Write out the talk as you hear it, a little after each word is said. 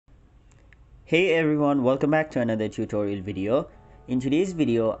Hey everyone, welcome back to another tutorial video. In today's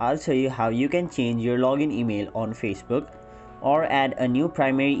video, I'll show you how you can change your login email on Facebook or add a new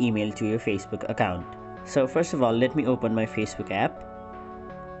primary email to your Facebook account. So first of all, let me open my Facebook app.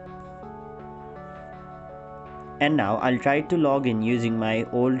 And now I'll try to log in using my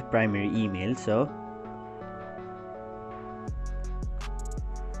old primary email. So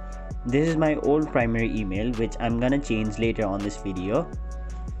this is my old primary email, which I'm gonna change later on this video.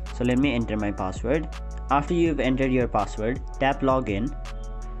 So let me enter my password. After you've entered your password, tap login.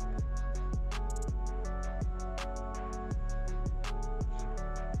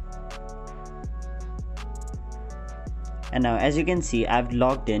 And now as you can see, I've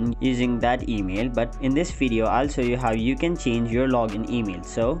logged in using that email, but in this video I'll show you how you can change your login email.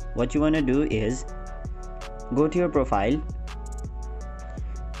 So what you want to do is go to your profile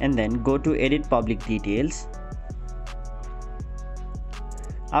and then go to edit public details.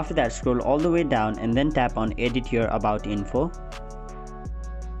 After that, scroll all the way down and then tap on edit your about info.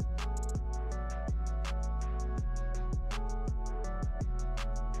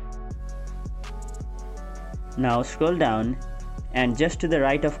 Now scroll down and just to the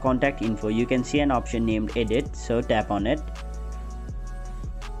right of contact info you can see an option named edit, so tap on it.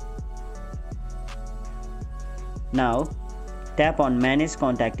 Now tap on manage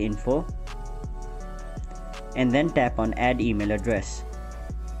contact info and then tap on add email address.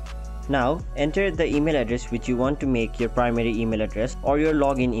 Now enter the email address which you want to make your primary email address or your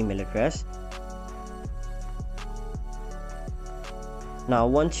login email address. Now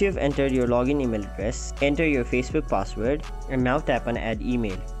once you've entered your login email address, enter your Facebook password and now tap on add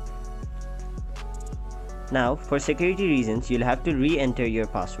email. Now for security reasons you'll have to re-enter your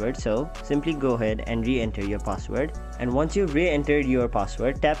password, so simply go ahead and re-enter your password, and once you've re-entered your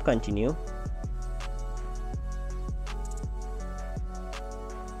password, tap continue.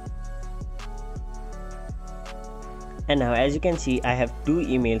 And now as you can see, I have two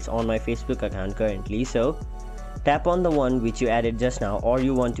emails on my Facebook account currently, so tap on the one which you added just now or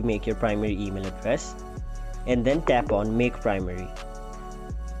you want to make your primary email address and then tap on make primary.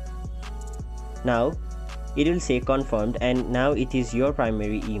 Now it will say confirmed and now it is your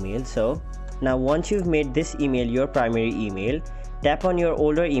primary email. So now once you've made this email your primary email, tap on your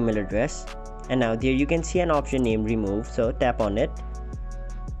older email address and now there you can see an option named remove, so tap on it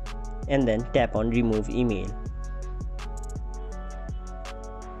and then tap on remove email.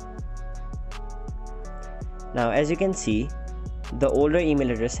 Now as you can see, the older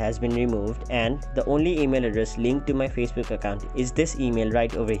email address has been removed and the only email address linked to my Facebook account is this email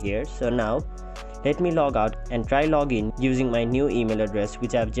right over here. So now let me log out and try login using my new email address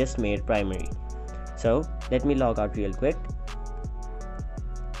which I've just made primary. So let me log out real quick.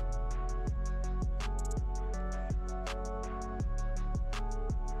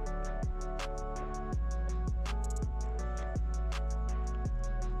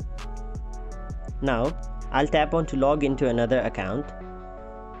 Now I'll tap on to log into another account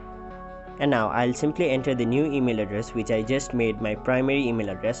and now I'll simply enter the new email address which I just made my primary email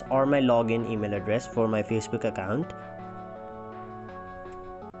address or my login email address for my Facebook account,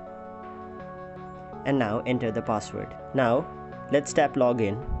 and now enter the password. Now let's tap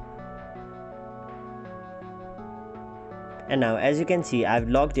login, and now as you can see, I've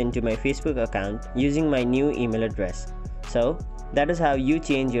logged into my Facebook account using my new email address. So that is how you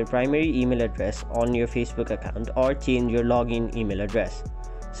change your primary email address on your Facebook account or change your login email address.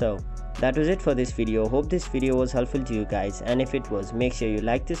 So that was it for this video. Hope this video was helpful to you guys, and if it was, make sure you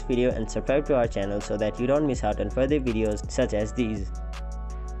like this video and subscribe to our channel so that you don't miss out on further videos such as these.